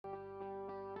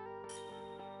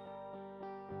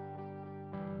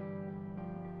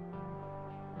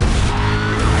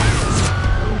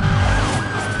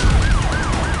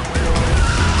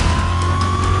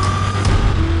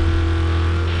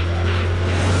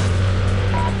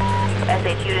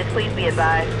SH units, please be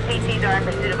advised. PTs are in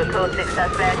pursuit of a Code 6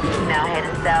 suspect, now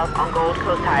heading south on Gold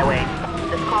Coast Highway.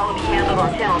 This call will be handled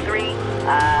on Channel 3.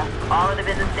 All of the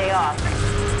business stay off.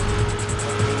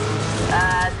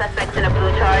 Suspect's in a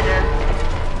blue Charger.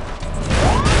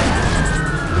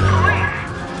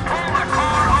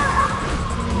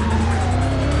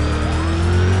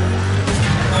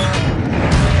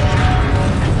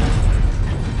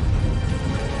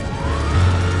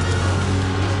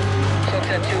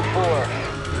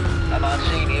 I'm on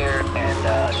scene here and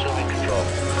assuming control.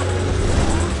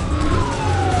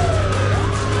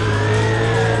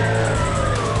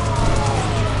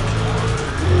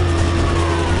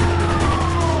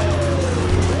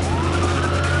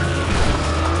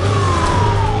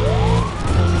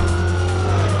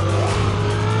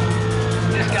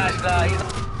 This guy's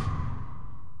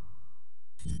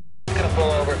he's gonna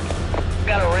pull over.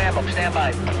 Got a ram up, stand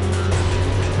by.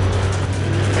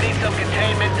 We need some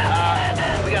containment.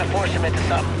 We gotta force him into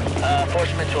something. Force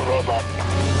him into a roadblock.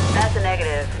 That's a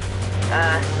negative.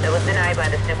 It was denied by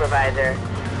the supervisor.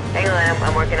 Hang on,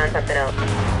 I'm working on something else.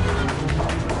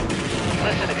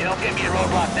 Listen, if you don't get me a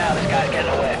roadblock now, this guy's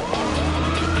getting away.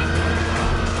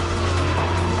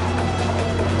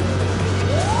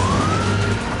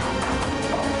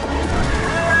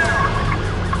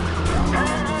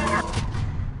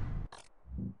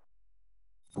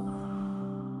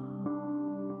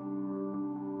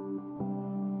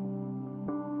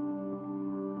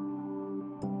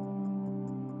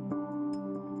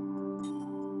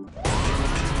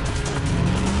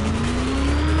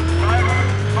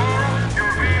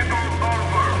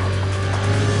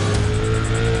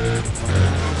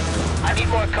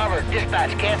 Cover,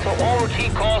 dispatch, cancel all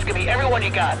routine calls, give me everyone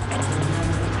you got.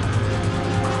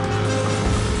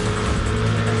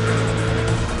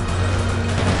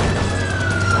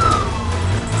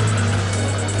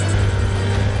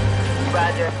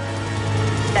 Roger.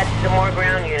 That's some more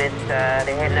ground units. They're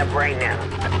heading up right now.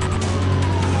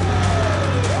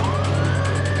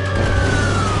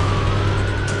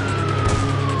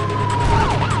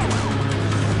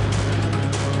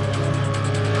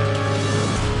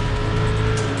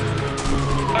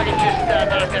 Target just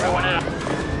knocked everyone out.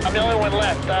 I'm the only one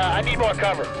left. I need more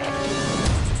cover.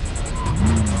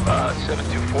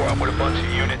 724, I'm with a bunch of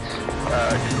units.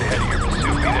 Just ahead of your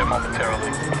pursuit. Be there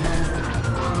momentarily.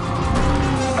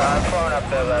 I'm throwing up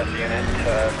the last unit.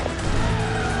 As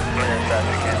fast as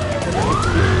we can.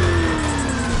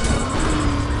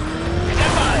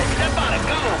 Step on it,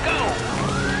 go!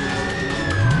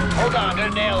 Hold on, I'm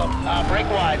gonna nail him. Break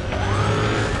wide.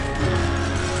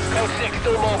 Code 6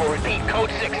 still mobile. Repeat,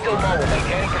 Code 6 still mobile.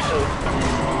 Maintaining pursuit.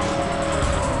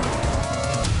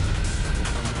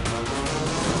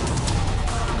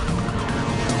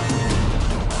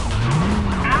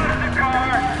 Out of the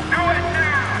car! Do it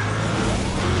now!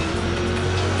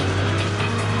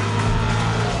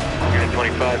 Unit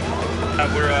 25.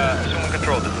 We're assuming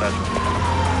control, dispatch.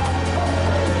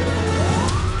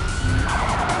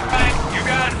 Frank, you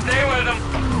gotta stay with him!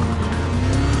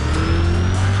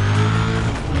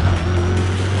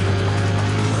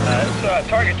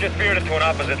 Target just veered into an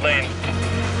opposite lane.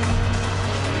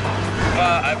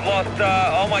 I've lost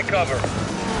all my cover.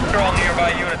 All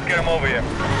nearby units, get them over here.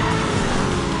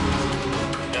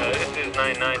 This is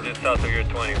 9-9 just south of your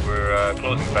 20. We're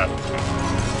closing fast.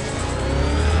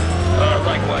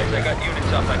 Likewise, I got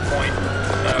units off that point.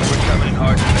 We're coming in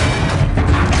hard.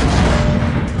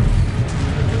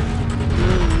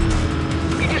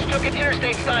 He just took an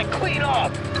interstate sign clean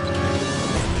off.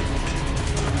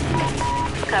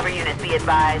 Cover units, be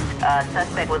advised.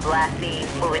 Suspect was last seen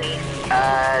moving east.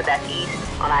 That's east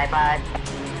on I-5.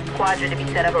 Quadrant to be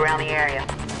set up around the area.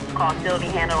 Call still be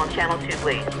handled on Channel 2,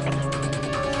 please.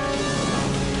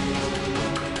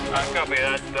 Copy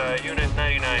that. Unit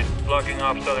 99, blocking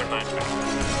off southern line.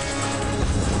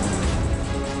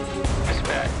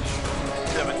 Dispatch.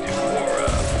 724,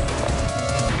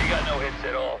 we got no hits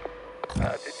at all.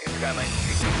 This guy might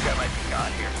be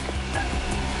gone here.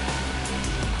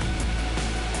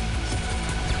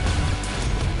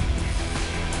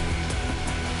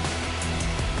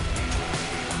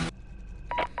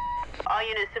 All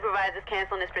units, supervisors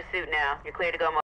canceling this pursuit now. You're clear to go.